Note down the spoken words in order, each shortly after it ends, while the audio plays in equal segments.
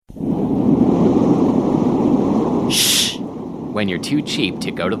when you're too cheap to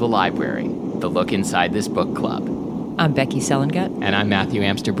go to the library. The Look Inside This Book Club. I'm Becky Sellengut. And I'm Matthew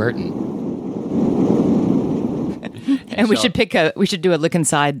Amster Burton. And we should do a look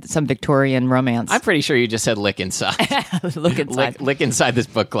inside some Victorian romance. I'm pretty sure you just said lick inside. Look inside. Lick inside this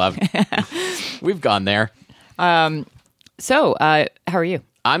book club. We've gone there. So, how are you?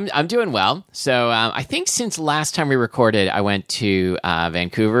 I'm doing well. So I think since last time we recorded, I went to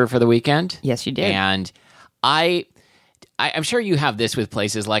Vancouver for the weekend. Yes, you did. And I'm sure you have this with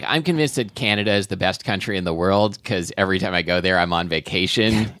places like I'm convinced that Canada is the best country in the world because every time I go there, I'm on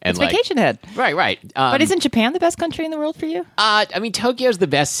vacation. And it's vacation head. Right. But isn't Japan the best country in the world for you? I mean, Tokyo's the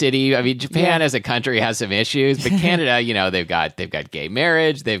best city. I mean, Japan as a country has some issues, but Canada, they've got gay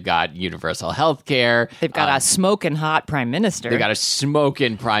marriage, they've got universal health care. They've got a smoking hot prime minister. They've got a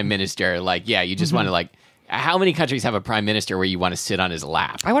smoking prime minister. You just want to how many countries have a prime minister where you want to sit on his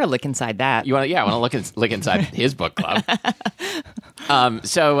lap? I want to look inside that. I want to look inside his book club.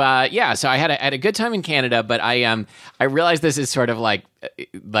 So I had a good time in Canada, but I realized this is sort of like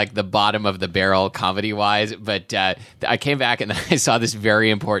the bottom of the barrel comedy wise. But I came back and I saw this very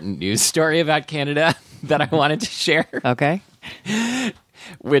important news story about Canada that I wanted to share. Okay,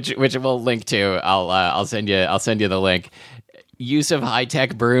 which we'll link to. I'll send you the link. Use of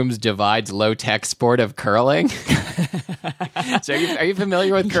high-tech brooms divides low-tech sport of curling. So are you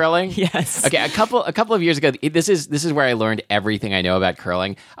familiar with curling? Yes. Okay, a couple of years ago, this is where I learned everything I know about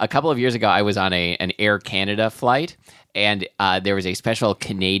curling. A couple of years ago, I was on an Air Canada flight, and there was a special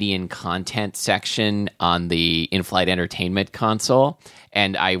Canadian content section on the in-flight entertainment console.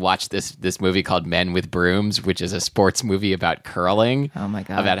 And I watched this movie called Men with Brooms, which is a sports movie about curling. Oh my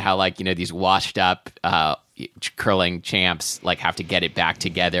God. About how these washed up curling champs have to get it back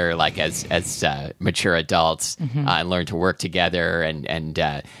together as mature adults and learn to work together and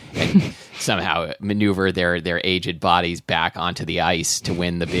somehow maneuver their aged bodies back onto the ice to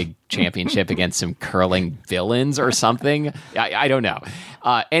win the big championship against some curling villains or something. I don't know.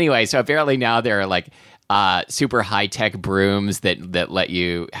 Anyway, so apparently now there are super high-tech brooms that let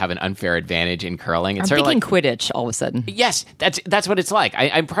you have an unfair advantage in curling. It's I'm sort thinking of Quidditch all of a sudden. Yes, that's what it's like.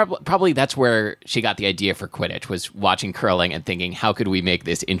 I'm probably that's where she got the idea for Quidditch, was watching curling and thinking, how could we make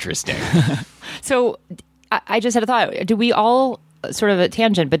this interesting? So I just had a thought. Do we all, sort of a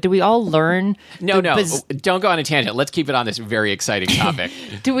tangent, but do we all learn... No, don't go on a tangent. Let's keep it on this very exciting topic.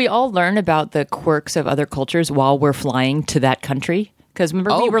 Do we all learn about the quirks of other cultures while we're flying to that country? Because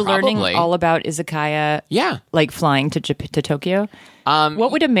remember, we were learning all about izakaya, flying to Tokyo.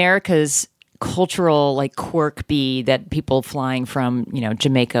 What would America's cultural quirk be that people flying from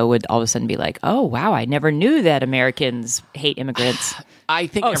Jamaica would all of a sudden be like, oh wow, I never knew that Americans hate immigrants. I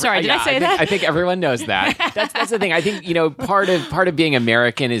think. I say that? I think everyone knows that. That's the thing. I think part of being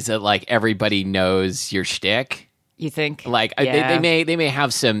American is that everybody knows your shtick. You think? They may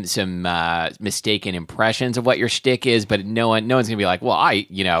have some mistaken impressions of what your shtick is, but no one's gonna be like, well,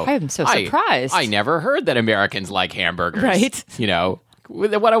 I'm so surprised. I never heard that Americans like hamburgers. Right?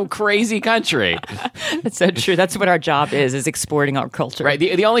 What a crazy country. That's so true. That's what our job is exporting our culture. Right.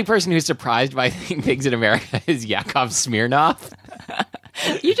 The only person who's surprised by things in America is Yakov Smirnoff.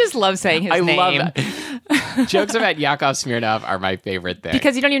 You just love saying his name. I love that. Jokes about Yakov Smirnoff are my favorite thing.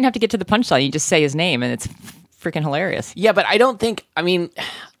 Because you don't even have to get to the punchline. You just say his name and it's freaking hilarious. Yeah, but I don't think,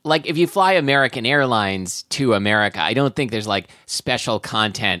 if you fly American Airlines to America, I don't think there's special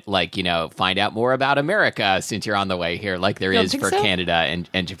content find out more about America since you're on the way here there is for so? Canada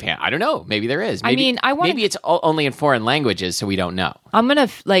and Japan. I don't know. Maybe there is. Maybe, maybe it's only in foreign languages, so we don't know. I'm going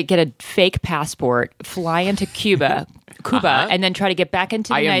to get a fake passport, fly into Cuba, and then try to get back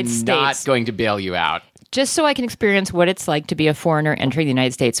into the United States. I am not going to bail you out. Just so I can experience what it's like to be a foreigner entering the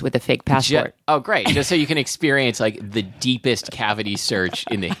United States with a fake passport. Great. Just so you can experience the deepest cavity search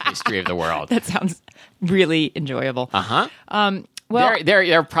in the history of the world. That sounds really enjoyable. Well,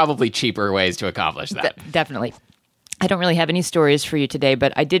 there are probably cheaper ways to accomplish that. Definitely. I don't really have any stories for you today,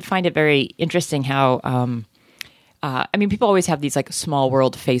 but I did find it very interesting how... people always have these small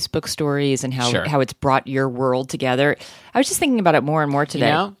world Facebook stories and how it's brought your world together. I was just thinking about it more and more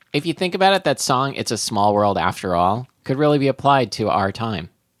today. If you think about it, that song, It's a Small World After All, could really be applied to our time.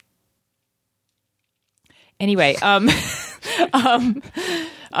 Anyway, at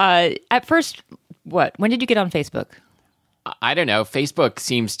first, when did you get on Facebook? I don't know. Facebook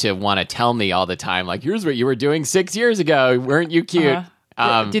seems to want to tell me all the time, here's what you were doing 6 years ago. Weren't you cute?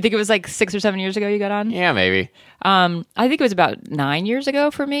 Do you think it was 6 or 7 years ago you got on? Yeah, maybe. I think it was about 9 years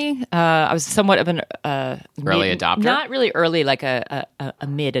ago for me. I was somewhat of an early adopter. Not really early, a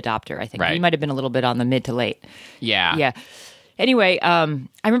mid adopter. I think you might have been a little bit on the mid to late. Yeah. Yeah. Anyway, I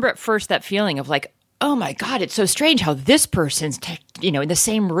remember at first that feeling of oh my God, it's so strange how this person's, in the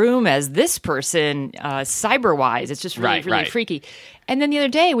same room as this person, cyber-wise. It's just really freaky. And then the other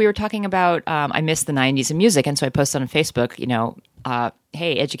day we were talking about, I missed the 90s in music. And so I posted on Facebook,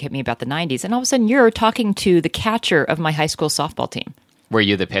 hey, educate me about the 90s. And all of a sudden you're talking to the catcher of my high school softball team. Were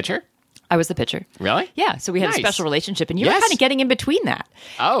you the pitcher? I was the pitcher. Really? Yeah. So we had a special relationship, and you were kind of getting in between that.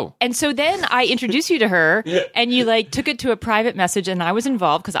 Oh. And so then I introduced you to her, and you took it to a private message, and I was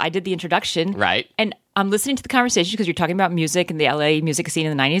involved because I did the introduction. Right. And I'm listening to the conversation because you're talking about music and the LA music scene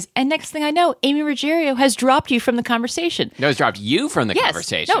in the 90s. And next thing I know, Amy Ruggiero has dropped you from the conversation. No, it's dropped you from the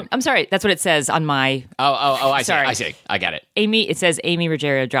conversation. No, I'm sorry. That's what it says on my... Oh, I see. I get it. It says Amy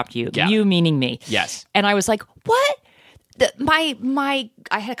Ruggiero dropped you. Yeah. You meaning me. Yes. And I was like, what? I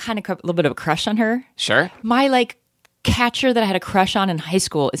had a little bit of a crush on her. Sure. My catcher that I had a crush on in high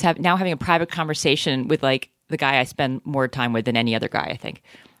school is now having a private conversation with the guy I spend more time with than any other guy, I think.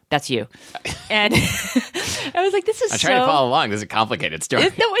 That's you. And I was like, this is I'm trying to follow along. This is a complicated story.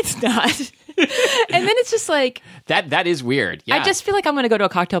 No, it's not. And then it's just that is weird. Yeah. I just feel like I'm going to go to a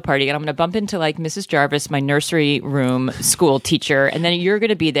cocktail party and I'm going to bump into Mrs. Jarvis, my nursery room school teacher, and then you're going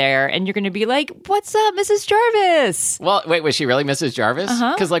to be there and you're going to be like, "What's up, Mrs. Jarvis?" Well, wait, was she really Mrs. Jarvis?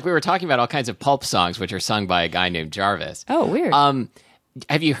 Because we were talking about all kinds of pulp songs which are sung by a guy named Jarvis. Oh, weird.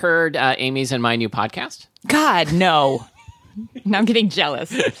 Have you heard Amy's and my new podcast? God, no. Now I'm getting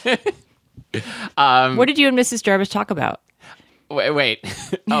jealous. What did you and Mrs. Jarvis talk about? Wait.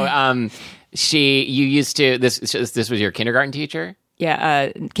 You used to this was your kindergarten teacher?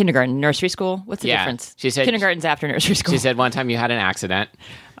 Yeah, kindergarten, nursery school. What's the difference? She said kindergarten's after nursery school. She said one time you had an accident.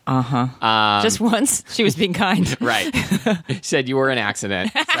 Just once. She was being kind. Right. Said you were an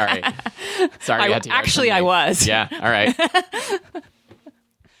accident. Sorry. I was. Yeah. All right.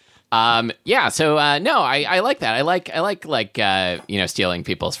 So no, I like that. I like stealing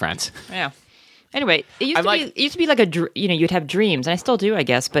people's friends. Yeah. Anyway, it used to be you'd have dreams, and I still do, I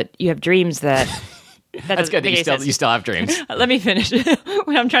guess, but you have dreams that that's good. You still have dreams. Let me finish.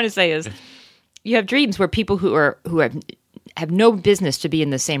 What I'm trying to say is you have dreams where people who have no business to be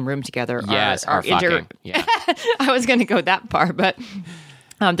in the same room together are fucking. Yeah. I was going to go that far, but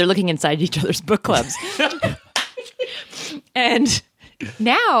they're looking inside each other's book clubs. And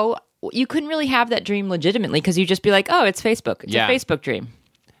now you couldn't really have that dream legitimately because you'd just be like, oh, it's Facebook. It's a Facebook dream.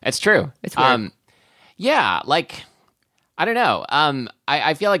 It's true. It's weird. I don't know.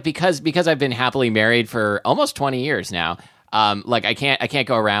 I feel like because I've been happily married for almost 20 years now, I can't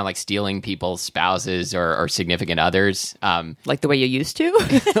go around stealing people's spouses or significant others. Like the way you used to?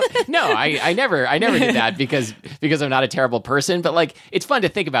 No, I never did that because I'm not a terrible person. But it's fun to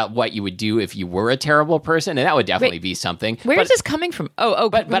think about what you would do if you were a terrible person, and that would definitely be something. Where is this coming from?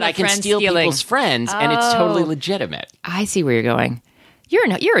 But I can steal people's friends, and it's totally legitimate. I see where you're going.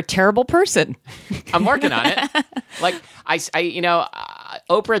 You're a terrible person. I'm working on it.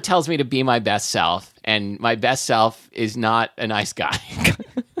 Oprah tells me to be my best self, and my best self is not a nice guy.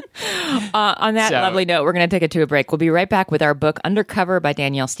 On that lovely note, we're going to take it to a break. We'll be right back with our book, Undercover by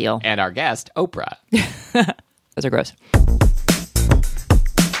Danielle Steel. And our guest, Oprah. Those are gross.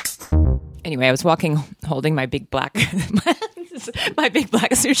 Anyway, I was walking holding my big black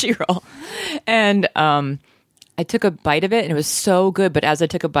sushi roll. And I took a bite of it, and it was so good. But as I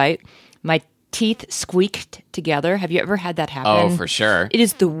took a bite, my teeth squeaked together. Have you ever had that happen? Oh, for sure. It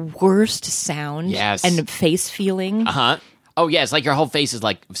is the worst sound and face feeling. Uh-huh. Oh, yeah. It's like your whole face is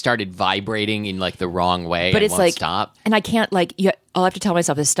started vibrating in the wrong way, but it's won't stop. And I can't all I have to tell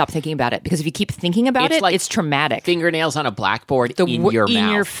myself is stop thinking about it, because if you keep thinking about it, it's traumatic. Fingernails on a blackboard in your mouth. In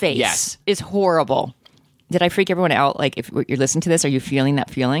your face. Yes. It's horrible. Did I freak everyone out? If you're listening to this, are you feeling that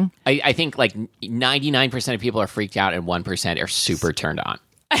feeling? I think 99% of people are freaked out and 1% are super turned on.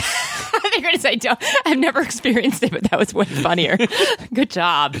 They're going to say, I've never experienced it, but that was way funnier. Good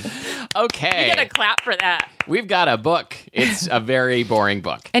job. Okay. You got to clap for that. We've got a book. It's a very boring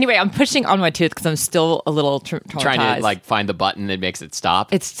book. Anyway, I'm pushing on my tooth because I'm still a little traumatized. Trying to find the button that makes it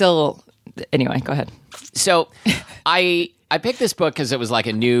stop. It's still... Anyway, go ahead. So I picked this book because it was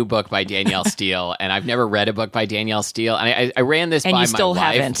a new book by Danielle Steel, and I've never read a book by Danielle Steel. And I ran this by my wife. And you still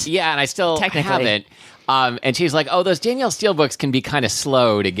haven't. Yeah, and I still haven't. And she's like, oh, those Danielle Steel books can be kind of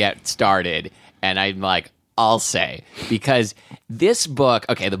slow to get started. And I'm like, I'll say. Because this book,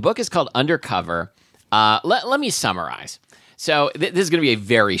 the book is called Undercover. Let me summarize. So this is going to be a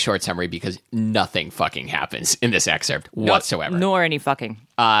very short summary because nothing fucking happens in this excerpt whatsoever. Nor any fucking.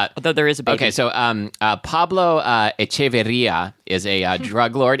 Although there is a baby. Okay, so Pablo Echeverria is a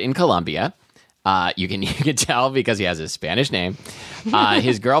drug lord in Colombia. You can tell because he has a Spanish name.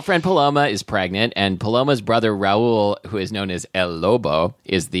 His girlfriend Paloma is pregnant, and Paloma's brother Raul, who is known as El Lobo,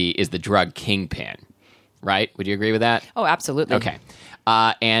 is the drug kingpin. right? Would you agree with that? Oh, absolutely. Okay.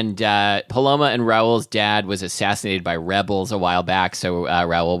 And Paloma and Raul's dad was assassinated by rebels a while back, so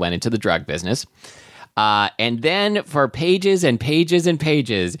Raul went into the drug business. And then for pages and pages and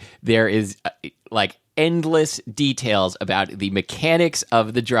pages, there is like endless details about the mechanics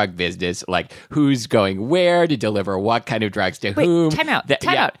of the drug business, like who's going where to deliver what kind of drugs to whom. Time out.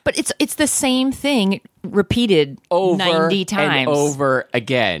 But it's the same thing repeated over 90 times. And over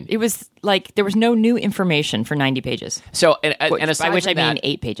again. It was like there was no new information for 90 pages. So, and aside by which from I mean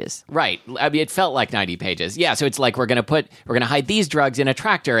 8 pages. Right. I mean, it felt like 90 pages. Yeah, so it's like we're going to hide these drugs in a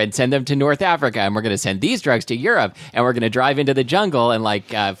tractor and send them to North Africa, and we're going to send these drugs to Europe, and we're going to drive into the jungle and like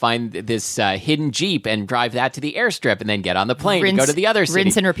find this hidden Jeep and drive that to the airstrip and then get on the plane and go to the other city.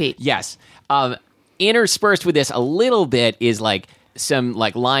 Rinse and repeat. Yes. Interspersed with this a little bit is like some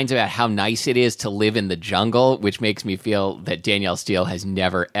like lines about how nice it is to live in the jungle, which makes me feel that Danielle Steel has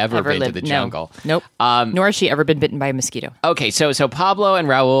never been to the jungle. Nope. Nor has she ever been bitten by a mosquito. Okay, so Pablo and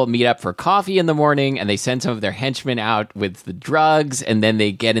Raul meet up for coffee in the morning, and they send some of their henchmen out with the drugs, and then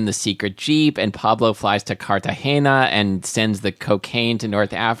they get in the secret Jeep, and Pablo flies to Cartagena and sends the cocaine to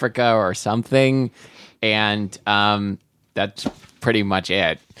North Africa or something, and that's pretin much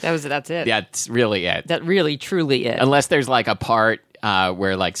it. That's it. That's really it. That really, truly it. Unless there's like a part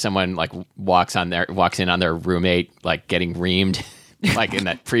where like someone like walks in on their roommate like getting reamed, like in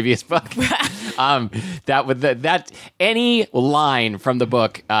that previous book. That any line from the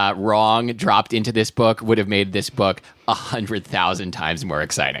book wrong dropped into this book would have made this book 100,000 times more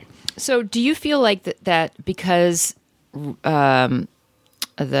exciting. So, do you feel like that because the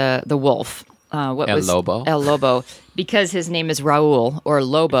wolf? El Lobo, because his name is Raul or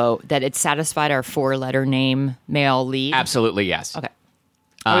Lobo, that it satisfied our 4-letter name male lead? Absolutely, yes. Okay.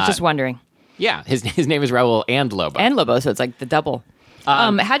 I was just wondering. Yeah, his name is Raul and Lobo. And Lobo, so it's like the double.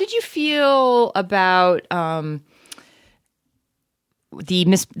 How did you feel about the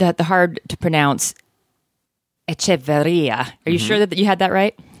hard to pronounce Echeverria? Are you sure that you had that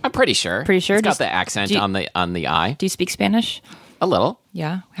right? I'm pretty sure. Pretty sure? It's got the accent on the I. Do you speak Spanish? A little.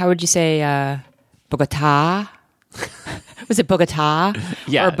 Yeah. How would you say Bogota? Was it Bogota?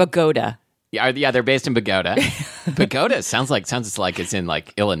 Yeah. Or Bogota? Yeah, they're based in Bogota. Bogota sounds like it's in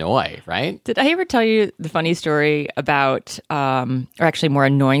like Illinois, right? Did I ever tell you the funny story about, or actually more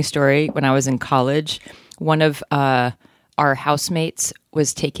annoying story, when I was in college? One of our housemates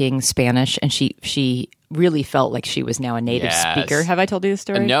was taking Spanish, and she really felt like she was now a native speaker. Have I told you this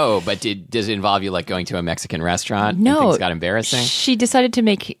story? No, but does it involve you like going to a Mexican restaurant? No. And things got embarrassing? She decided to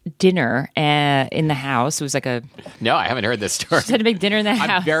make dinner in the house. It was like No, I haven't heard this story. She had to make dinner in the house.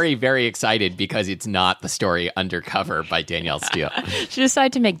 I'm very, very excited because it's not the story Undercover by Danielle Steel. She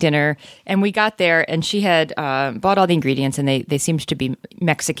decided to make dinner, and we got there, and she had bought all the ingredients, and they seemed to be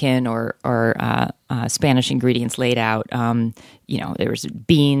Mexican or Spanish ingredients laid out. There was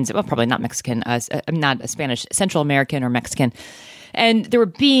beans, well, probably not Mexican, not a Spanish, Central American or Mexican. And there were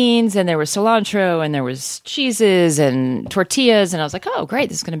beans, and there was cilantro, and there was cheeses and tortillas. And I was like, oh, great,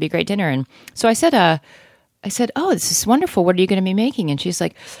 this is going to be a great dinner. And so I said, oh, this is wonderful. What are you going to be making? And she's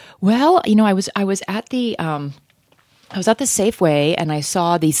like, well, I was at the Safeway, and I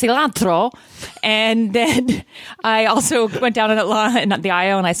saw the cilantro, and then I also went down the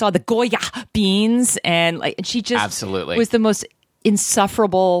aisle and I saw the Goya beans, and she just absolutely was the most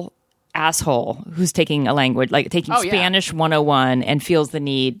insufferable asshole who's taking a language, like taking Spanish 101 and feels the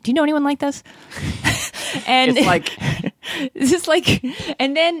need. Do you know anyone like this? And it's like it's just like,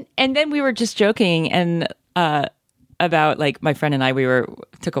 and then we were just joking and about like my friend and I,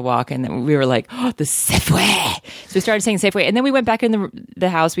 took a walk, and then we were like, oh, the Safeway. So we started saying Safeway, and then we went back in the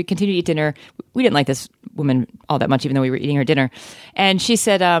house. We continued to eat dinner. We didn't like this woman all that much, even though we were eating her dinner. And she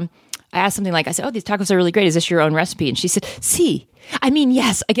said, I asked something like, I said, oh, these tacos are really great. Is this your own recipe? And she said, sí. I mean,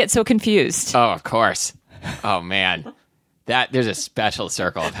 yes. I get so confused. Oh, of course. Oh, man. There's a special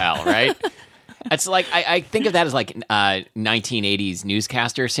circle of hell, right? It's like, I think of that as like 1980s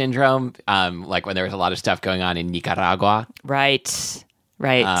newscaster syndrome, like when there was a lot of stuff going on in Nicaragua. Right.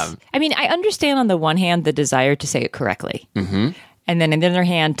 I mean, I understand on the one hand the desire to say it correctly. Mm-hmm. And then on the other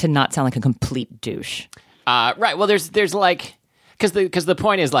hand, to not sound like a complete douche. Right. Well, there's like, because the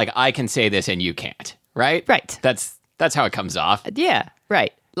point is like, I can say this and you can't, right? Right. That's how it comes off. Yeah,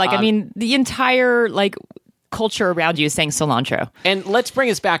 right. Like, I mean, the entire like culture around you is saying cilantro. And let's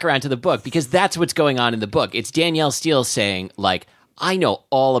bring us back around to the book, because that's what's going on in the book. It's Danielle Steel saying, like, I know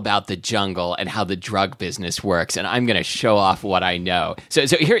all about the jungle and how the drug business works, and I'm going to show off what I know. So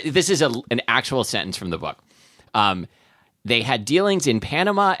here, this is an actual sentence from the book. They had dealings in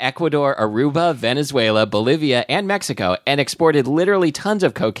Panama, Ecuador, Aruba, Venezuela, Bolivia, and Mexico, and exported literally tons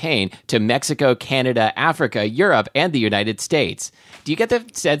of cocaine to Mexico, Canada, Africa, Europe, and the United States. Do you get the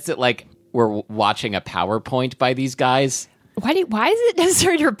sense that, like, we're watching a PowerPoint by these guys? Why is it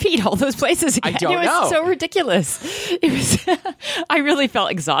necessary to repeat all those places again? I don't know. It was so ridiculous. I really felt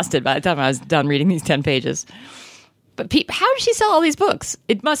exhausted by the time I was done reading these 10 pages. But how does she sell all these books?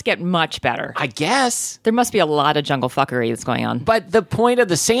 It must get much better. I guess. There must be a lot of jungle fuckery that's going on. But the point of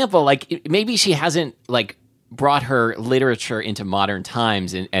the sample, like, maybe she hasn't, like, brought her literature into modern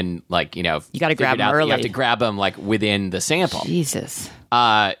times and like, you know, you got to grab them early. You have to grab them, like, within the sample. Jesus.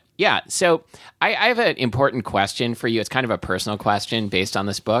 Yeah, so I have an important question for you. It's kind of a personal question based on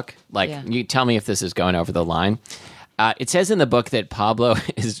this book. Like, You tell me if this is going over the line. It says in the book that Pablo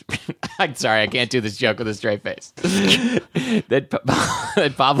is... I'm sorry, I can't do this joke with a straight face.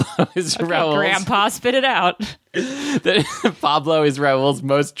 that Pablo is Raul's... Grandpa, spit it out. That Pablo is Raul's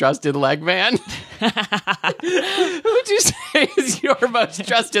most trusted leg man. Who would you say is your most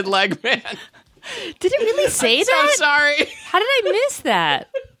trusted leg man? Did it really say I'm that? So sorry. How did I miss that?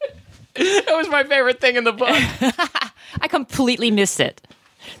 That was my favorite thing in the book. I completely missed it.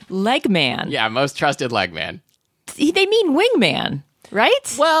 Leg man. Yeah, most trusted leg man. They mean wingman,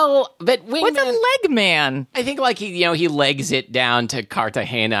 right? Well, but wingman... What's a leg man? I think, like, he legs it down to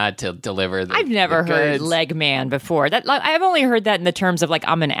Cartagena to deliver the I've never the heard goods. leg man before. I've only heard that in the terms of, like,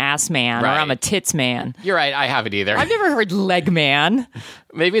 I'm an ass man or I'm a tits man. You're right, I haven't either. I've never heard leg man.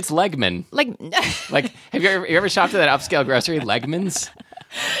 Maybe it's Legman. Like, have you ever shopped at that upscale grocery, Legman's?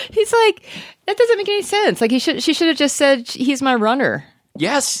 He's like, that doesn't make any sense. Like, she should have just said, he's my runner.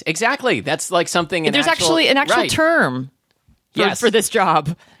 Yes, exactly. That's like something. There's actually an actual term for this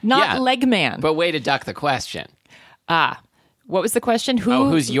job, not leg man. But way to duck the question. What was the question?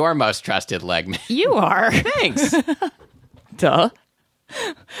 Who's your most trusted leg man? You are. Thanks. Duh.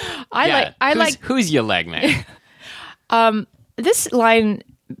 Who's your leg man? This line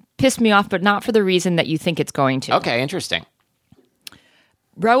pissed me off, but not for the reason that you think it's going to. Okay, interesting.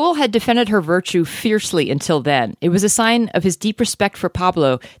 Raul had defended her virtue fiercely until then. It was a sign of his deep respect for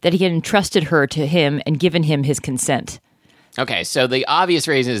Pablo that he had entrusted her to him and given him his consent. Okay, so the obvious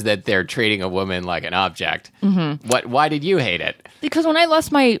reason is that they're treating a woman like an object. Mm-hmm. Why did you hate it? Because when I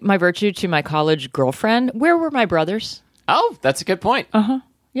lost my virtue to my college girlfriend, where were my brothers? Oh, that's a good point.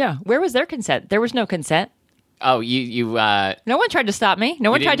 Yeah, where was their consent? There was no consent. Oh, you No one tried to stop me. No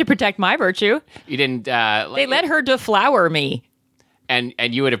one tried to protect my virtue. You didn't... they let her deflower me. And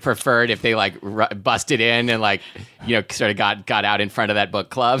you would have preferred if they, like, busted in and, like, you know, sort of got out in front of that book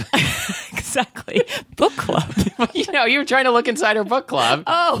club? Exactly. Book club. You know, you were trying to look inside her book club.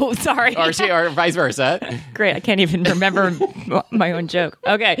 Oh, sorry. Or vice versa. Great. I can't even remember my own joke.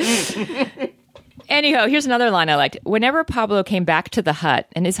 Okay. Anyhow, here's another line I liked. Whenever Pablo came back to the hut,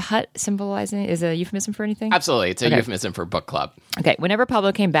 and is hut symbolizing, is a euphemism for anything? Absolutely. It's a euphemism for book club. Okay. Whenever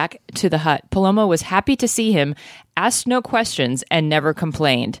Pablo came back to the hut, Paloma was happy to see him, asked no questions, and never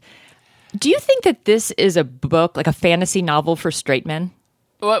complained. Do you think that this is a book, like a fantasy novel for straight men?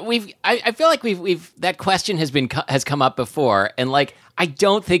 Well, I feel like we've that question has come up before, and, like, I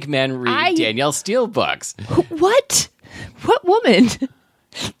don't think men read Danielle Steele books. What woman?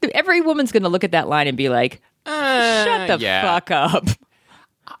 Every woman's going to look at that line and be like, shut the fuck up.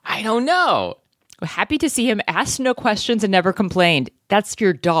 I don't know. Happy to see him, asked no questions, and never complained. That's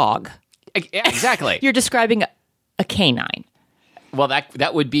your dog. Yeah, exactly. You're describing a canine. Well,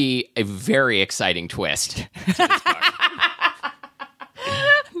 that would be a very exciting twist to this book.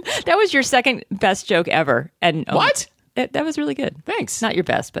 That was your second best joke ever. And what? That was really good. Thanks. Not your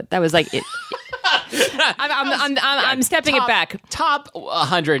best, but that was like it. I'm stepping it back. Top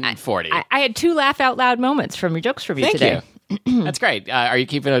 140. I had 2 laugh out loud moments from your jokes from you today. Thank you. That's great. Are you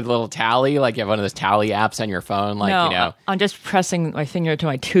keeping a little tally? Like you have one of those tally apps on your phone? Like, no, you know, I'm just pressing my finger to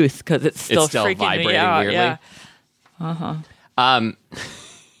my tooth because it's still freaking vibrating me out. weirdly. Yeah.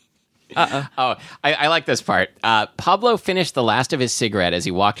 Oh, I like this part. Pablo finished the last of his cigarette as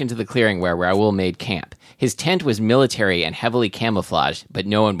he walked into the clearing where Raul made camp. His tent was military and heavily camouflaged, but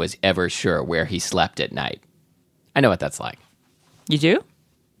no one was ever sure where he slept at night. I know what that's like. You do?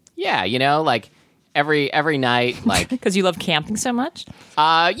 Yeah, you know, like every night, like because you love camping so much.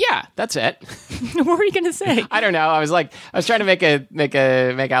 Yeah, that's it. What were you gonna say? I don't know. I was trying to make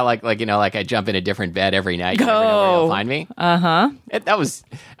out like you know, like I jump in a different bed every night. You never know where you'll find me. That was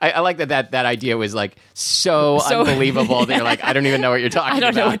I like that idea was like so unbelievable that you're like, I don't even know what you're talking about.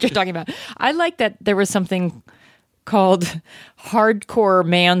 I don't know what you're talking about. I like that there was something called Hardcore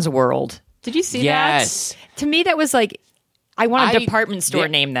Man's World. Did you see that? Yes. To me, that was like I want a department store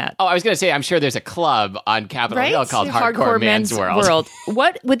named that. Oh, I was going to say, I'm sure there's a club on Capitol Hill called Hardcore Man's World.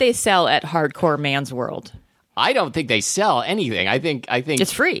 What would they sell at Hardcore Man's World? I don't think they sell anything. I think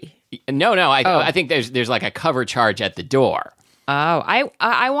it's free. No. I think there's like a cover charge at the door. Oh,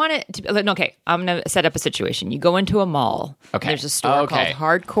 I want it to. Okay, I'm going to set up a situation. You go into a mall. Okay. There's a store called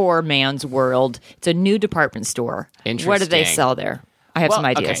Hardcore Man's World. It's a new department store. Interesting. What do they sell there? I have some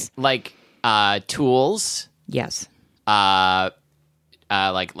ideas. Okay. Like tools. Yes. Like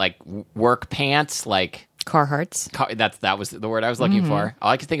work pants, like Carhartts. That was the word I was looking for.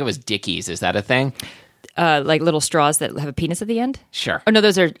 All I could think of was Dickies. Is that a thing? Like little straws that have a penis at the end. Sure. Oh no,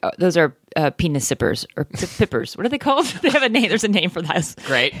 those are penis sippers or pippers. What are they called? They have a name. There's a name for that.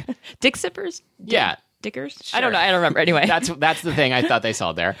 Great. Dick sippers. Yeah. Dickers. Sure. I don't know. I don't remember. Anyway, that's the thing I thought they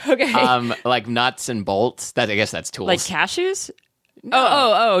sold there. Okay. Like nuts and bolts. I guess that's tools. Like cashews. No.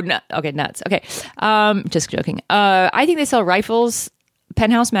 Oh, okay, nuts. Okay, just joking. I think they sell rifles,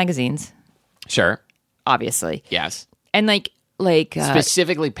 Penthouse magazines. Sure, obviously, yes, and like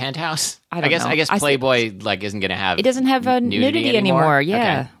specifically Penthouse. I guess Playboy isn't going to have. It doesn't have nudity anymore. Yeah,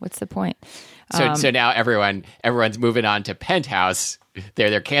 okay. What's the point? So now everyone's moving on to Penthouse.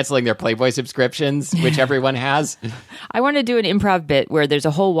 They're canceling their Playboy subscriptions, which everyone has. I want to do an improv bit where there's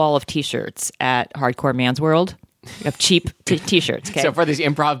a whole wall of T-shirts at Hardcore Man's World. Of cheap T-shirts. Okay? So for this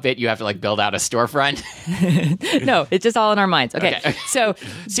improv bit, you have to build out a storefront? No, it's just all in our minds. Okay. So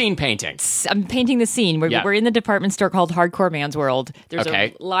scene painting. I'm painting the scene. We're in the department store called Hardcore Man's World. There's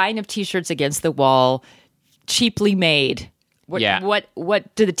a line of T-shirts against the wall, cheaply made. What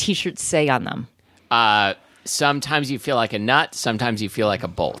do the T-shirts say on them? Sometimes you feel like a nut. Sometimes you feel like a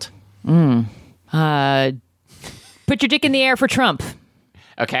bolt. Put your dick in the air for Trump.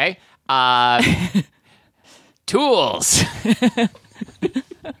 Okay. Tools.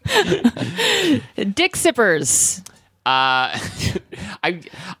 Dick sippers. I'm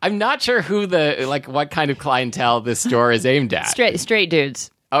not sure who what kind of clientele this store is aimed at. Straight dudes.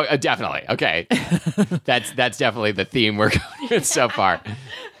 Oh, definitely. Okay. That's definitely the theme we're going with so far.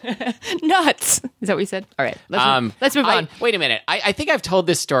 Nuts. Is that what you said? All right. Let's move on. Wait a minute. I think I've told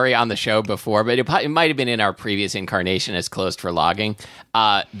this story on the show before, but it might have been in our previous incarnation as Closed for Logging,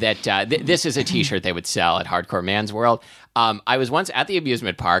 this is a T-shirt they would sell at Hardcore Man's World. I was once at the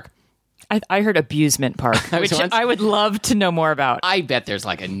amusement park. I heard abusement park, which I would love to know more about. I bet there's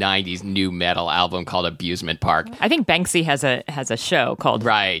like a 90s new metal album called Abusement Park. I think Banksy has a show called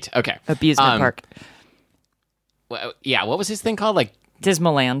Abusement Park. Well, yeah, what was his thing called?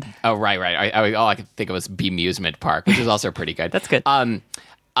 Dismaland. Oh, right. All I could think of was Bemusement Park, which is also pretty good. That's good.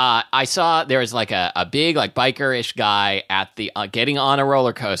 I saw there was a big biker-ish guy at the getting on a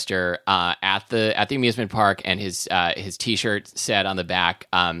roller coaster at the amusement park, and his T-shirt said on the back,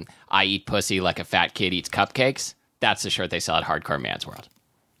 "I eat pussy like a fat kid eats cupcakes." That's the shirt they sell at Hardcore Man's World.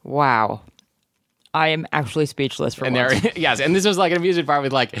 Wow. I am actually speechless for once. Yes, and this was an amusement park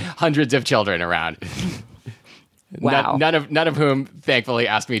with hundreds of children around. Wow. None of whom, thankfully,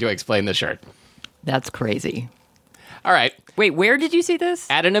 asked me to explain the shirt. That's crazy. All right. Wait, where did you see this?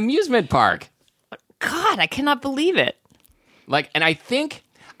 At an amusement park. God, I cannot believe it. And I think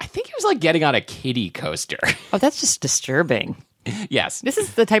it was getting on a kiddie coaster. Oh, that's just disturbing. Yes. This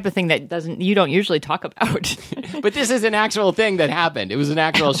is the type of thing that you don't usually talk about. But this is an actual thing that happened. It was an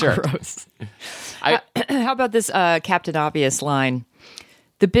actual shirt. Gross. How about this Captain Obvious line?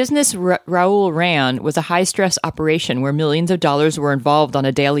 The business Raoul ran was a high-stress operation where millions of dollars were involved on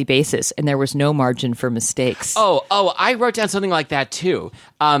a daily basis, and there was no margin for mistakes. Oh, I wrote down something like that, too.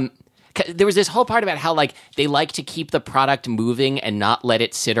 There was this whole part about how, they like to keep the product moving and not let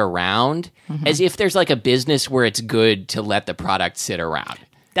it sit around, as if there's, a business where it's good to let the product sit around.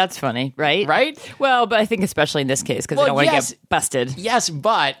 That's funny, right? Right? Well, but I think especially in this case, because they don't want to get busted. Yes,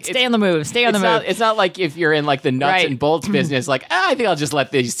 but... Stay on the move. Stay on the move. It's not like if you're in, the nuts and bolts business, I think I'll just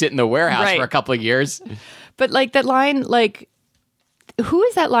let these sit in the warehouse for a couple of years. But, that line, who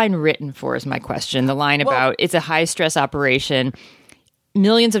is that line written for is my question. The line about it's a high-stress operation,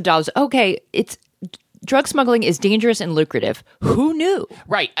 millions of dollars. Okay, drug smuggling is dangerous and lucrative. Who knew?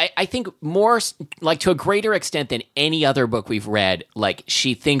 Right. I think more, to a greater extent than any other book we've read,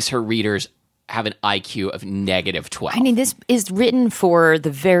 she thinks her readers have an IQ of -12. I mean, this is written for the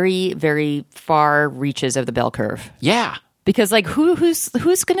very, very far reaches of the bell curve. Yeah. Because,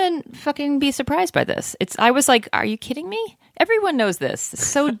 who's gonna fucking be surprised by this? I was like, are you kidding me? Everyone knows this. It's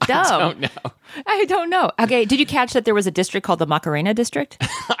so dumb. I don't know. Okay, did you catch that there was a district called the Macarena District?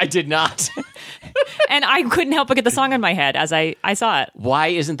 I did not. And I couldn't help but get the song in my head as I saw it. Why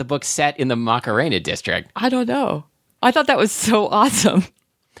isn't the book set in the Macarena District? I don't know. I thought that was so awesome.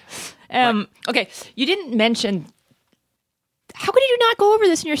 Okay, you didn't mention How could you not go over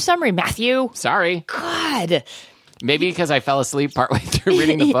this in your summary, Matthew? Sorry. God. Maybe because I fell asleep partway through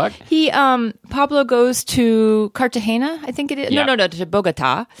reading the book. Pablo goes to Cartagena, I think it is. Yep. No, to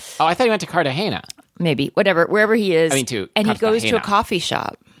Bogota. Oh, I thought he went to Cartagena. Maybe, whatever, wherever he is. And he goes to a coffee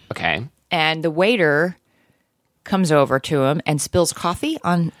shop. Okay. And the waiter comes over to him and spills coffee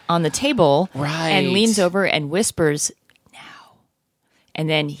on the table. Right. And leans over and whispers, "Now." And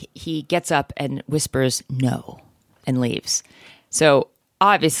then he gets up and whispers, "No," and leaves. So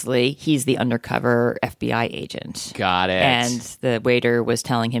obviously, he's the undercover FBI agent. Got it. And the waiter was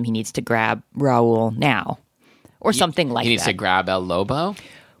telling him he needs to grab Raul now, or something like that. He needs to grab El Lobo?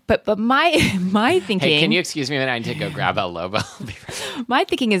 But my thinking... Hey, can you excuse me a minute? I need to go grab El Lobo. My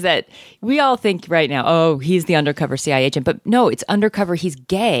thinking is that we all think right now, oh, he's the undercover CIA agent. But no, it's undercover. He's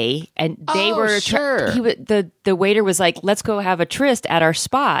gay. And they were... Sure. The waiter was like, let's go have a tryst at our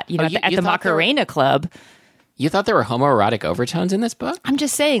spot, at the Macarena Club. You thought there were homoerotic overtones in this book? I'm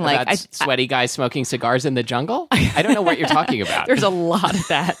just saying, like... sweaty guys smoking cigars in the jungle? I don't know what you're talking about. There's a lot of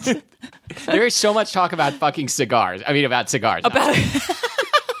that. There is so much talk about fucking cigars. I mean, about cigars.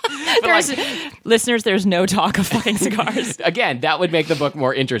 Listeners, there's no talk of fucking cigars. Again, that would make the book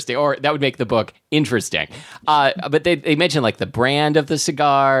more interesting, or that would make the book interesting. But they mentioned like the brand of the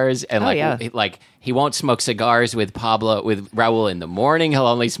cigars, and like he won't smoke cigars with Raul in the morning. He'll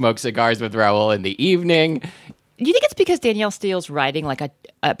only smoke cigars with Raul in the evening. Do you think it's because Danielle Steele's writing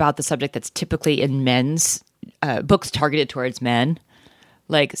about the subject that's typically in men's books targeted towards men,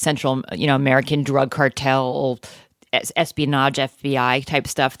 like Central, American drug cartel, espionage, FBI type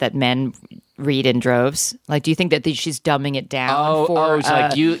stuff that men read in droves? Like, do you think that she's dumbing it down? It's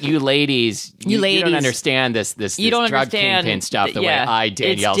like you ladies, you don't understand this drug kingpin stuff the way I,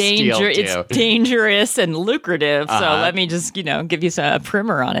 Danielle Steele, do. It's dangerous and lucrative. So let me just give you a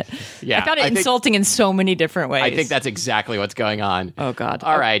primer on it. Yeah, I found it insulting in so many different ways. I think that's exactly what's going on. Oh God!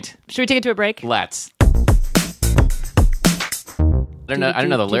 All right, should we take it to a break? Let's. I don't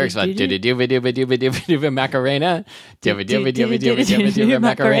know the lyrics, but Macarena,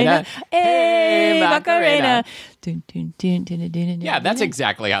 Macarena, hey Macarena. Yeah, that's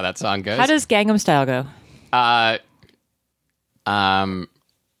exactly how that song goes. How does Gangnam Style go? I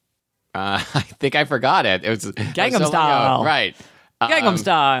think I forgot it. It was Gangnam Style, right? Gangnam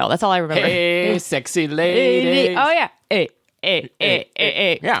Style. That's all I remember. Hey, sexy lady. Oh yeah. Hey.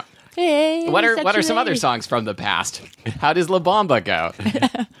 Yeah. Hey, what are some other songs from the past? How does La Bamba go?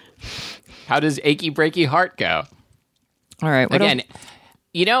 How does Achy Breaky Heart go? All right. Again,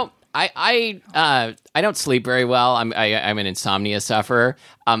 I don't sleep very well. I'm an insomnia sufferer.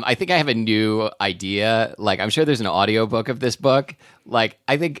 I think I have a new idea. Like, I'm sure there's an audiobook of this book. Like,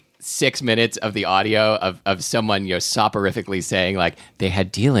 I think 6 minutes of the audio of someone soporifically saying, like, they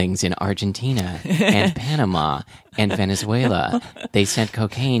had dealings in Argentina and Panama and Venezuela. They sent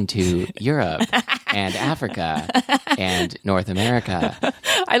cocaine to Europe and Africa and North America.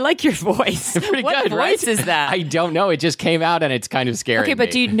 I like your voice. Pretty what good, voice right? is that? I don't know. It just came out and it's kind of scary. Okay,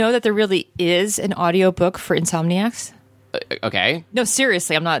 but do you know that there really is an audiobook for insomniacs? Okay. No,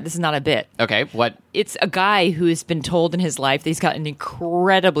 seriously, this is not a bit. Okay, what? It's a guy who's been told in his life that he's got an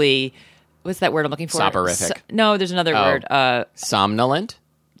incredibly, what's that word I'm looking for? Soporific. No, there's another word. Somnolent?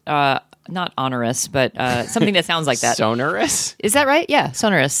 Not onerous, but something that sounds like that. Sonorous? Is that right? Yeah,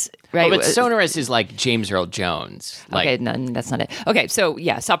 sonorous. Right. Oh, but sonorous is like James Earl Jones. Okay, no, that's not it. Okay, so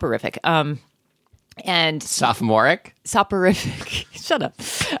yeah, soporific. And sophomoric? Soporific. Shut up.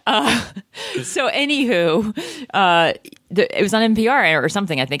 So anywho, it was on NPR or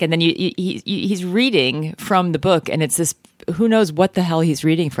something, I think. And then he's reading from the book, and it's this, who knows what the hell he's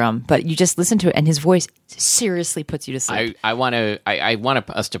reading from, but you just listen to it, and his voice seriously puts you to sleep. I want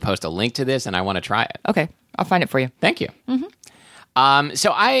us to post a link to this, and I want to try it. Okay, I'll find it for you. Thank you. Mm-hmm.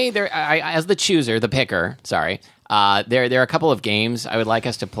 So I as the chooser, the picker, sorry. There are a couple of games I would like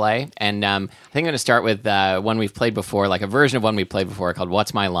us to play, and I think I'm going to start with one we've played before, like a version of one we've played before called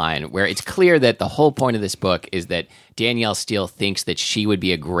What's My Line, where it's clear that the whole point of this book is that Danielle Steele thinks that she would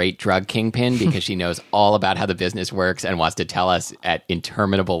be a great drug kingpin because she knows all about how the business works and wants to tell us at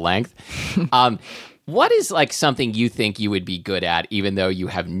interminable length. What is like something you think you would be good at, even though you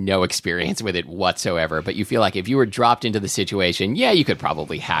have no experience with it whatsoever, but you feel like if you were dropped into the situation, yeah, you could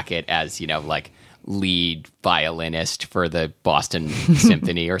probably hack it as, like lead violinist for the Boston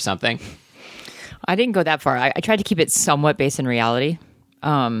Symphony or something? I didn't go that far. I tried to keep it somewhat based in reality.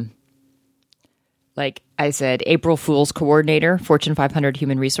 Like I said, April Fool's coordinator, Fortune 500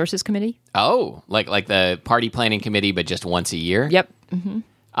 Human Resources Committee. Oh, like the party planning committee, but just once a year? Yep. Mm-hmm.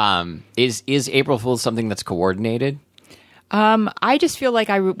 Is April Fool's something that's coordinated? I just feel like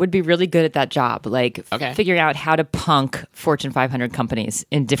I would be really good at that job, like figuring out how to punk Fortune 500 companies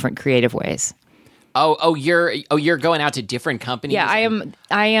in different creative ways. You're going out to different companies? Yeah,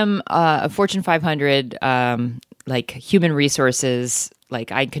 I am a Fortune 500 like human resources.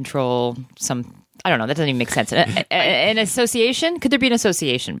 Like I control some. I don't know. That doesn't even make sense. An association? Could there be an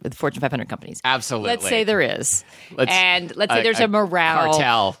association with Fortune 500 companies? Absolutely. Let's say there is. Let's say there's a morale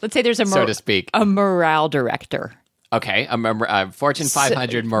cartel. Let's say there's so to speak, a morale director. Okay, a Fortune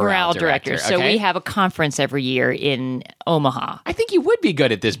 500 morale director. So we have a conference every year in Omaha. I think you would be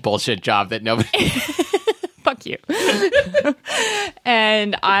good at this bullshit job that nobody... Fuck you.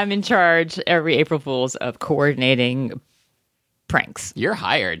 And I'm in charge every April Fool's of coordinating pranks. You're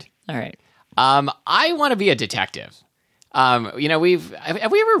hired. All right. I want to be a detective. Have we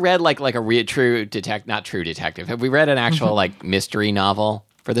ever read like a true detective? Not true detective. Have we read an actual like mystery novel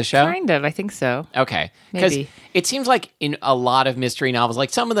for the show? Kind of, I think so. Okay, because it seems like in a lot of mystery novels, like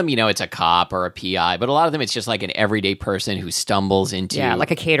some of them, it's a cop or a PI, but a lot of them, it's just like an everyday person who stumbles into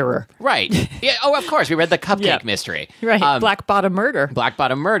like a caterer, right? Yeah. Oh, of course, we read the Cupcake Mystery, right? Black Bottom Murder. Black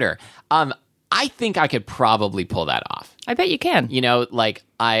Bottom Murder. I think I could probably pull that off. I bet you can. Like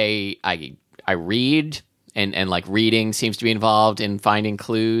I read. And like reading seems to be involved in finding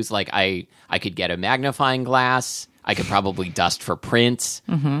clues. Like I could get a magnifying glass. I could probably dust for prints.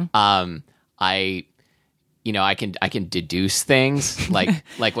 Mm-hmm. I can deduce things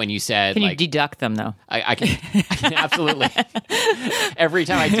like when you said. Can you like, deduct them though? I can absolutely. Every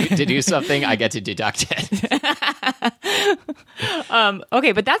time I deduce something, I get to deduct it.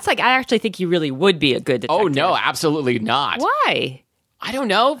 Okay, but that's like I actually think you really would be a good detective. Oh no, absolutely not. Why? I don't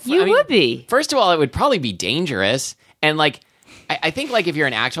know. You would be. First of all, it would probably be dangerous. And like, I think like if you're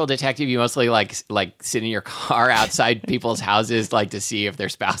an actual detective, you mostly like sit in your car outside people's houses, like to see if their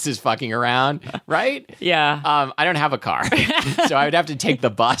spouse is fucking around, right? Yeah. I don't have a car, so I would have to take the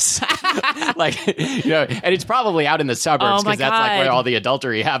bus. And it's probably out in the suburbs because that's like where all the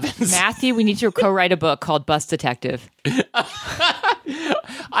adultery happens. Matthew, we need to co-write a book called Bus Detective.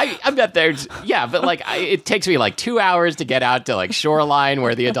 I bet there's but like it takes me like 2 hours to get out to like Shoreline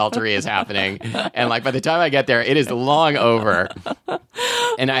where the adultery is happening, and like by the time I get there, it is long over,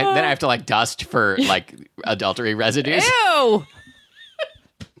 and then I have to like dust for like adultery residues. Ew.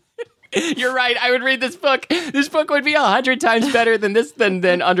 You're right. I would read this book. This book would be 100 times better than this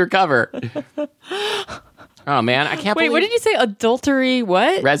than Undercover. Oh man, I can't believe. Wait, what did you say? Adultery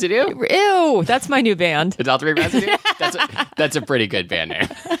what? Residue? Ew, that's my new band. Adultery Residue? That's a pretty good band name.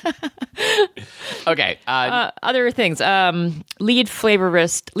 Okay. Other things. Lead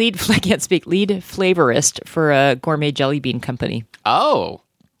flavorist for a gourmet jelly bean company. Oh,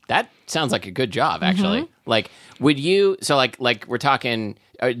 that sounds like a good job, actually. Mm-hmm. Like, would you? So, like we're talking.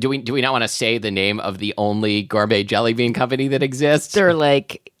 Do we not want to say the name of the only gourmet jelly bean company that exists? They're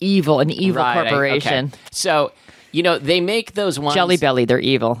like an evil corporation. Okay. So, they make those ones. Jelly Belly, they're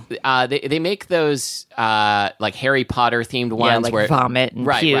evil. They make those like Harry Potter themed ones where vomit and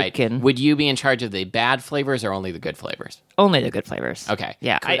puke. Right. And would you be in charge of the bad flavors or only the good flavors? Only the good flavors. Okay.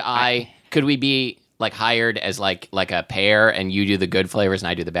 Yeah. Could we be like hired as like a pair and you do the good flavors and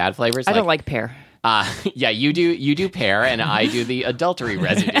I do the bad flavors? I don't like pear. You do pear and I do the adultery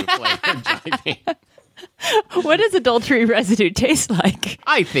residue flavored jelly bean. What does adultery residue taste like?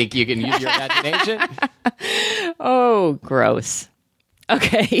 I think you can use your imagination. Oh, gross.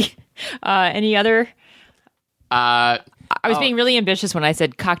 Okay. Any other? I was being really ambitious when I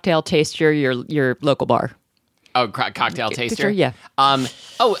said cocktail taster, your local bar. Oh, cocktail taster? Yeah. Then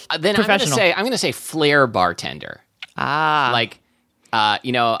I'm going to say flair bartender. Like, I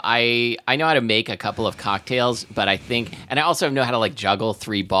know how to make a couple of cocktails, but I think, and I also know how to like juggle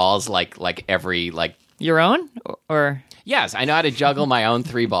 3 balls, like every like your own or yes, I know how to juggle my own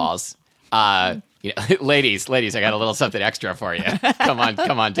 3 balls. Ladies, I got a little something extra for you. Come on down.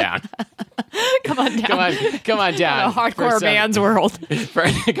 Come on down. Come on down. Hardcore man's world.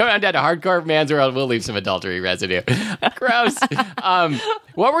 Come on down to hardcore man's world. We'll leave some adultery residue. Gross.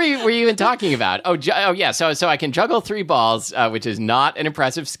 What were you even talking about? Oh yeah. So I can juggle 3 balls, which is not an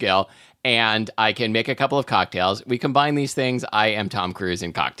impressive skill, and I can make a couple of cocktails. We combine these things. I am Tom Cruise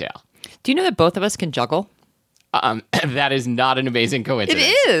in cocktail. Do you know that both of us can juggle? That is not an amazing coincidence.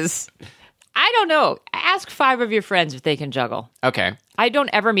 It is. I don't know. Ask 5 of your friends if they can juggle. Okay. I don't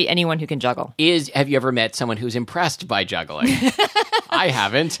ever meet anyone who can juggle. Have you ever met someone who's impressed by juggling? I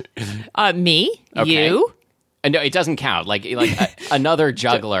haven't. Me? Okay. You? No, it doesn't count. Like another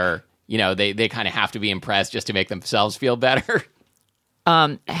juggler, they kind of have to be impressed just to make themselves feel better.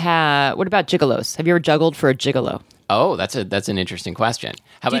 What about gigolos? Have you ever juggled for a gigolo? Oh, that's an interesting question.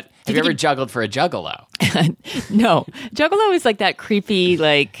 Have you ever juggled for a juggalo? No. Juggalo is like that creepy,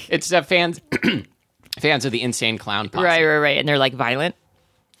 like... It's fans of the Insane Clown Posse. Right. And they're like violent?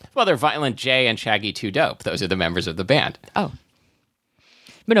 Well, they're Violent J and Shaggy 2 Dope. Those are the members of the band. Oh.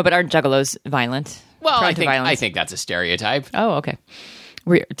 But aren't juggalos violent? Well, I think that's a stereotype. Oh, okay.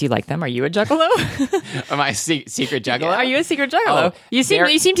 Do you like them? Are you a juggalo? Am I a secret juggalo? Are you a secret juggalo? You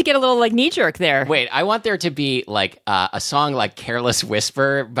seem to get a little like knee jerk there. Wait, I want there to be like a song like "Careless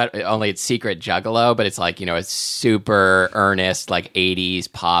Whisper," but only it's secret juggalo. But it's like a super earnest like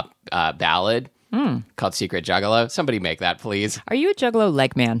 '80s pop ballad called "Secret Juggalo." Somebody make that, please. Are you a juggalo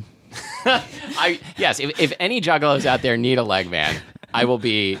leg man? Yes. If any juggalos out there need a leg man, I will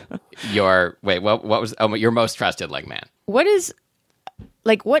be your. Wait, what was your most trusted leg man?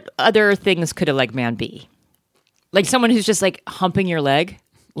 What other things could a leg man be? Like someone who's just like humping your leg?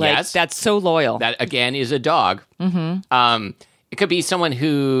 Like, yes. That's so loyal. That, again, is a dog. Mm-hmm. It could be someone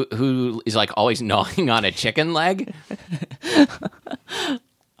who is like always gnawing on a chicken leg.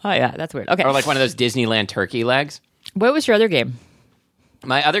 Oh, yeah, that's weird. Okay. Or like one of those Disneyland turkey legs. What was your other game?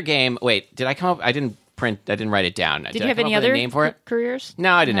 My other game, wait, did I come up? I didn't write it down. Did you have any other name for it? Careers?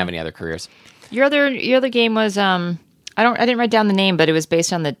 No, I didn't have any other careers. Your other game was... I didn't write down the name, but it was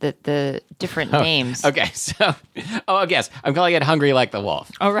based on the different names. Okay, so I guess I'm calling it Hungry Like the Wolf.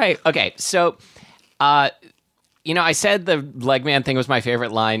 Oh, right. Okay, so I said the leg man thing was my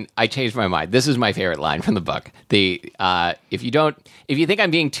favorite line. I changed my mind. This is my favorite line from the book. If you think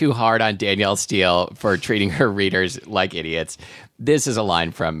I'm being too hard on Danielle Steele for treating her readers like idiots, this is a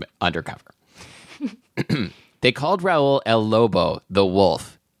line from Undercover. They called Raul El Lobo, the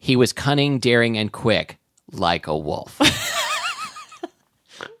wolf. He was cunning, daring, and quick. Like a wolf.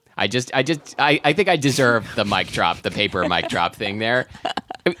 I think I deserve the mic drop, the paper mic drop thing there.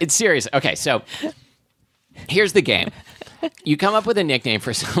 It's serious. Okay, so here's the game. You come up with a nickname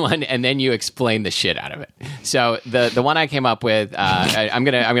for someone, and then you explain the shit out of it. So the one I came up with, I'm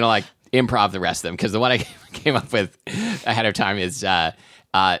gonna like improv the rest of them because the one I came up with ahead of time is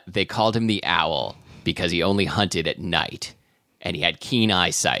they called him the Owl because he only hunted at night. And he had keen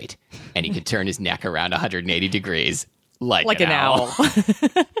eyesight, and he could turn his neck around 180 degrees like an owl. All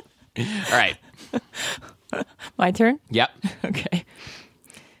right. My turn? Yep. Okay.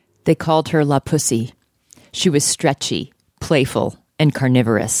 They called her La Pussy. She was stretchy, playful, and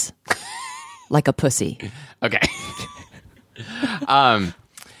carnivorous. Like a pussy. Okay.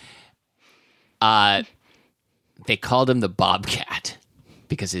 They called him the Bobcat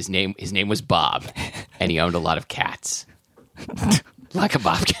because his name was Bob, and he owned a lot of cats. Like a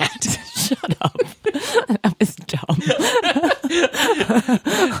bobcat. Shut up. That was dumb.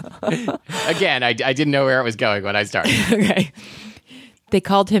 Again, I didn't know where it was going when I started. Okay. They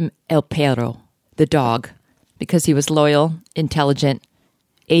called him El Perro, the dog, because he was loyal, intelligent,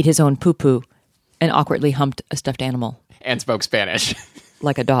 ate his own poo-poo, and awkwardly humped a stuffed animal. And spoke Spanish.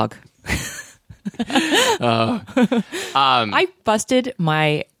 Like a dog. I busted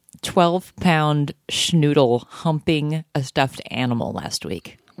my 12-pound schnoodle humping a stuffed animal last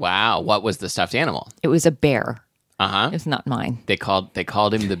week. Wow. What was the stuffed animal? It was a bear. Uh-huh. It's not mine. They called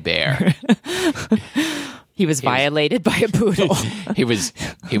him the bear. He was violated by a poodle. He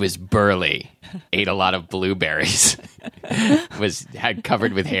was burly, ate a lot of blueberries, had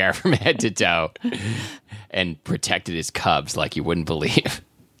covered with hair from head to toe, and protected his cubs like you wouldn't believe.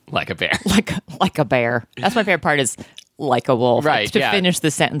 Like a bear. Like a bear. That's my favorite part is like a wolf. Right. To finish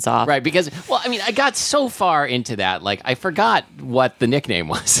the sentence off. Right, because, well, I mean, I got so far into that, like, I forgot what the nickname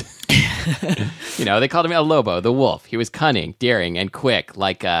was. They called him El Lobo, the wolf. He was cunning, daring, and quick,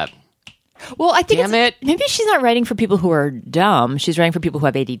 like a... Well, I think maybe she's not writing for people who are dumb. She's writing for people who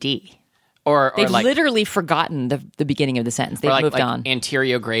have ADD. Or They've like, literally forgotten the beginning of the sentence. They've moved on.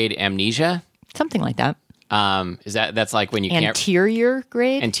 Anterograde amnesia? Something like that. That's like when you can't... Anterior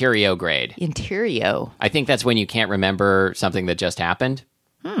grade? Anteriograde. Anterio. I think that's when you can't remember something that just happened.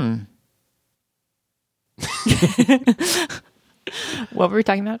 What were we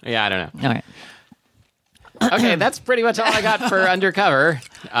talking about? Yeah, I don't know. All right. Okay, that's pretty much all I got for Undercover.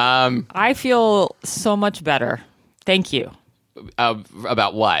 I feel so much better. Thank you.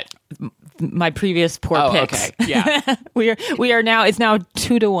 About what? My previous poor picks. Okay. Yeah. we are now. It's now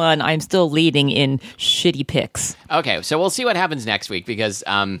 2-1. I'm still leading in shitty picks. Okay, so we'll see what happens next week because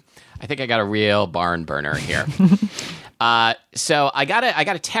I think I got a real barn burner here. So I got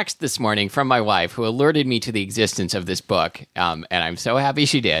a text this morning from my wife who alerted me to the existence of this book, and I'm so happy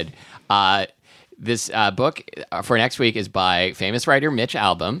she did. This book for next week is by famous writer Mitch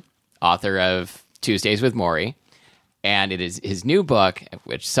Albom, author of Tuesdays with Morrie. And it is his new book,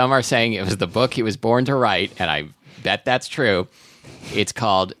 which some are saying it was the book he was born to write, and I Bet that's true. It's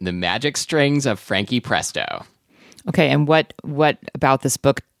called The Magic Strings of Frankie Presto. Okay, and what about this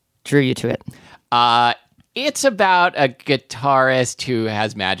book drew you to it? It's about a guitarist who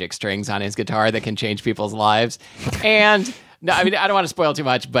has magic strings on his guitar that can change people's lives. And no, I mean, I don't want to spoil too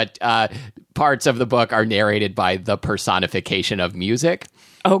much, but parts of the book are narrated by the personification of music.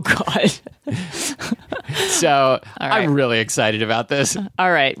 Oh, God. So I'm really excited about this.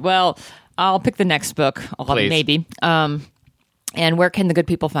 All right. Well, I'll pick the next book. Maybe. And where can the good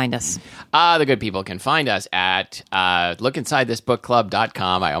people find us? The good people can find us at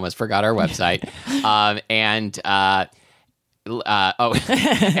lookinsidethisbookclub.com. I almost forgot our website. and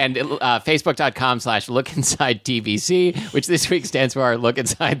Facebook.com/lookinsidetbc, which this week stands for Look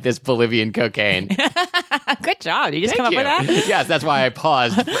Inside This Bolivian Cocaine. Good job. You just come up with that? Yes, that's why I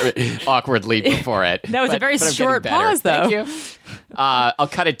paused awkwardly before it. That was a very short pause, though. Thank you. I'll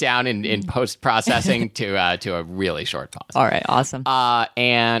cut it down in post-processing to a really short pause. All right, awesome.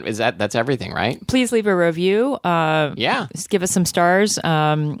 And that's everything, right? Please leave a review. Just give us some stars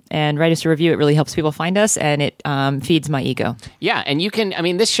and write us a review. It really helps people find us, and it feeds my ego. Yeah, and you can. I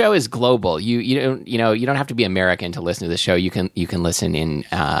mean, this show is global. You don't have to be American to listen to this show. You can listen in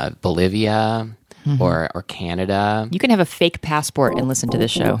Bolivia. Mm-hmm. Or Canada. You can have a fake passport and listen to this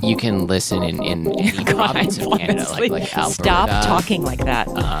show. You can listen in any province of Canada, like Alberta. Stop talking like that.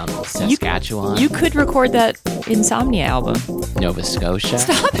 Saskatchewan. You could record that Insomnia album. Nova Scotia.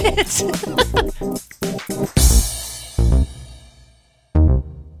 Stop it.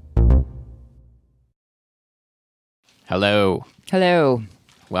 Hello. Hello.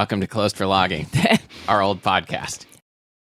 Welcome to Closed for Logging, our old podcast.